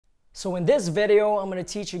So in this video, I'm going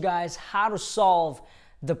to teach you guys how to solve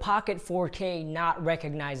the Pocket 4K not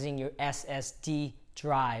recognizing your SSD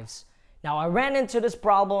drives. Now, I ran into this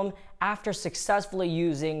problem after successfully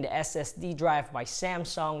using the SSD drive by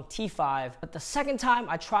Samsung T5, but the second time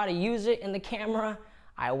I tried to use it in the camera,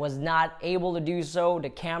 I was not able to do so. The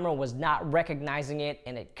camera was not recognizing it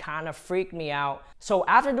and it kind of freaked me out. So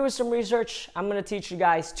after doing some research, I'm going to teach you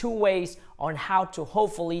guys two ways on how to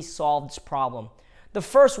hopefully solve this problem. The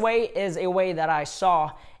first way is a way that I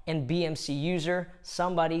saw in BMC User.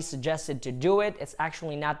 Somebody suggested to do it. It's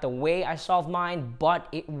actually not the way I solved mine, but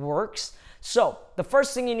it works. So the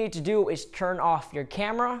first thing you need to do is turn off your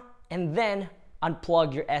camera and then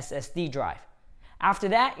unplug your SSD drive. After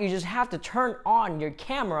that, you just have to turn on your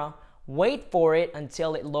camera, wait for it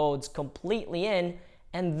until it loads completely in,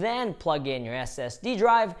 and then plug in your SSD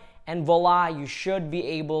drive, and voila, you should be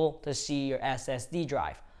able to see your SSD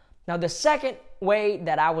drive. Now, the second way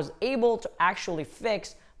that I was able to actually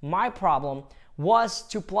fix my problem was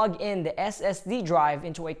to plug in the SSD drive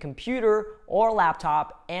into a computer or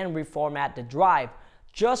laptop and reformat the drive.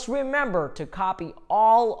 Just remember to copy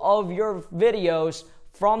all of your videos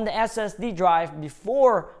from the SSD drive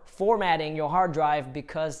before formatting your hard drive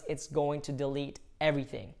because it's going to delete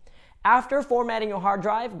everything. After formatting your hard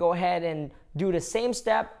drive, go ahead and do the same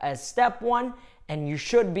step as step one, and you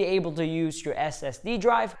should be able to use your SSD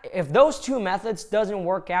drive. If those two methods doesn't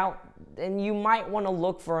work out, then you might want to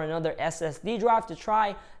look for another SSD drive to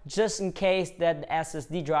try, just in case that the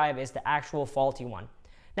SSD drive is the actual faulty one.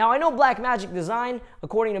 Now, I know Blackmagic Design,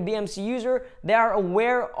 according to BMC User, they are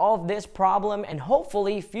aware of this problem, and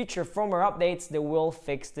hopefully future firmware updates, they will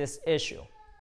fix this issue.